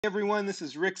Everyone, this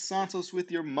is Rick Santos with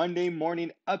your Monday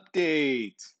morning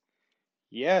update.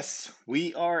 Yes,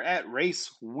 we are at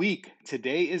race week.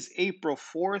 Today is April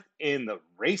 4th and the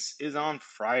race is on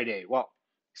Friday. Well,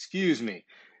 excuse me,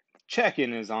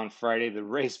 check-in is on Friday. The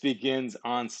race begins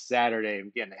on Saturday.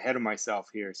 I'm getting ahead of myself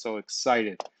here, so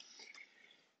excited.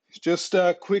 Just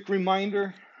a quick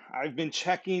reminder, I've been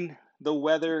checking the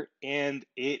weather and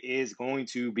it is going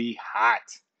to be hot.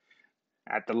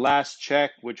 At the last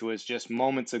check, which was just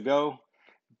moments ago,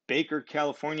 Baker,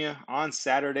 California on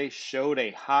Saturday showed a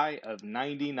high of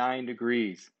 99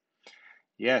 degrees.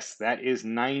 Yes, that is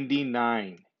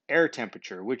 99 air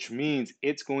temperature, which means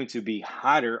it's going to be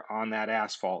hotter on that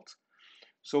asphalt.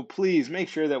 So please make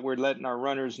sure that we're letting our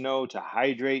runners know to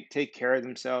hydrate, take care of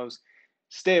themselves,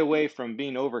 stay away from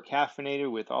being over caffeinated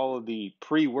with all of the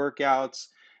pre-workouts,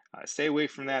 stay away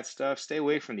from that stuff, stay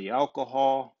away from the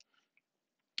alcohol,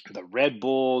 the Red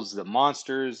Bulls, the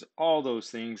Monsters, all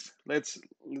those things. Let's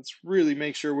really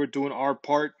make sure we're doing our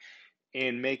part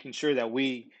in making sure that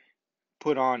we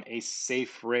put on a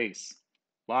safe race.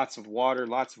 Lots of water,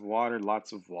 lots of water,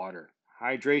 lots of water.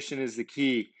 Hydration is the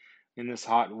key in this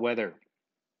hot weather.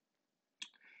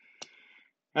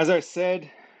 As I said,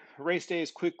 race day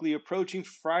is quickly approaching.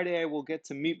 Friday, I will get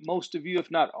to meet most of you, if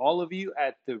not all of you,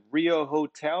 at the Rio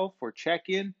Hotel for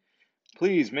check-in.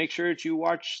 Please make sure that you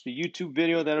watch the YouTube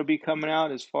video that'll be coming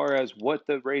out as far as what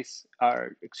the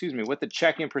what the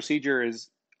check-in procedure is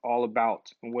all about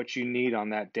and what you need on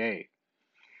that day.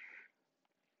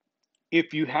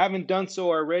 If you haven't done so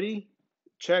already,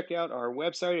 check out our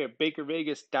website at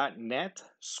bakervegas.net.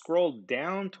 Scroll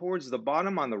down towards the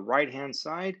bottom on the right-hand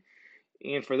side.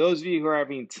 And for those of you who are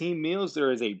having team meals,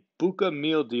 there is a Buka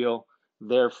meal deal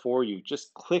there for you.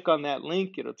 Just click on that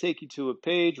link. It'll take you to a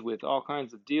page with all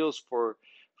kinds of deals for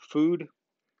food.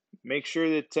 Make sure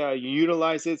that you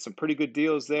utilize it. Some pretty good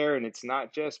deals there. And it's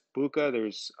not just Buka.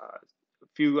 There's a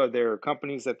few of their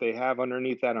companies that they have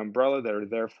underneath that umbrella that are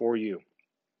there for you.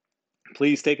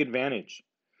 Please take advantage.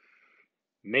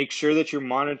 Make sure that you're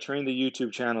monitoring the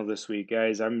YouTube channel this week,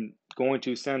 guys. I'm going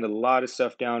to send a lot of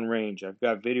stuff downrange. I've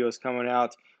got videos coming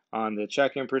out on the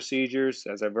check-in procedures,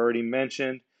 as I've already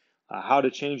mentioned, how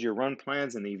to change your run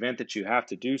plans in the event that you have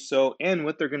to do so, and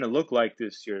what they're going to look like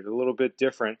this year. It's a little bit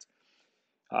different.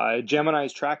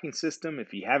 Gemini's tracking system,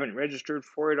 if you haven't registered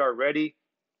for it already,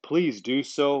 please do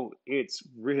so. It's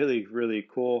really, really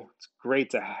cool. It's great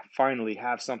to finally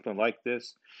have something like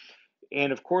this.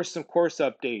 And of course, some course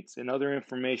updates and other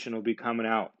information will be coming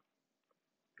out.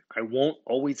 I won't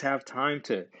always have time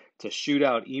to shoot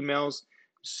out emails,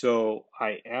 so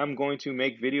I am going to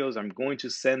make videos. I'm going to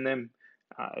send them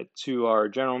to our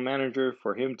general manager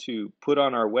for him to put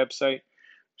on our website.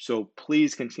 So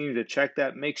please continue to check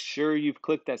that. Make sure you've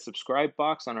clicked that subscribe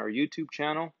box on our YouTube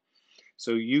channel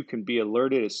so you can be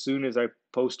alerted as soon as I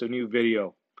post a new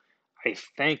video. I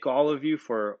thank all of you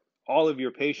for all of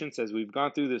your patience as we've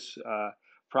gone through this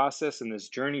process and this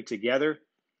journey together.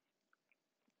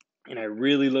 And I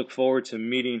really look forward to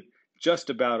meeting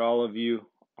just about all of you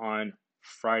on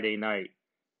Friday night.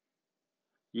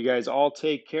 You guys all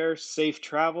take care, safe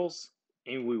travels,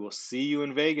 and we will see you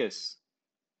in Vegas.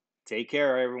 Take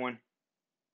care, everyone.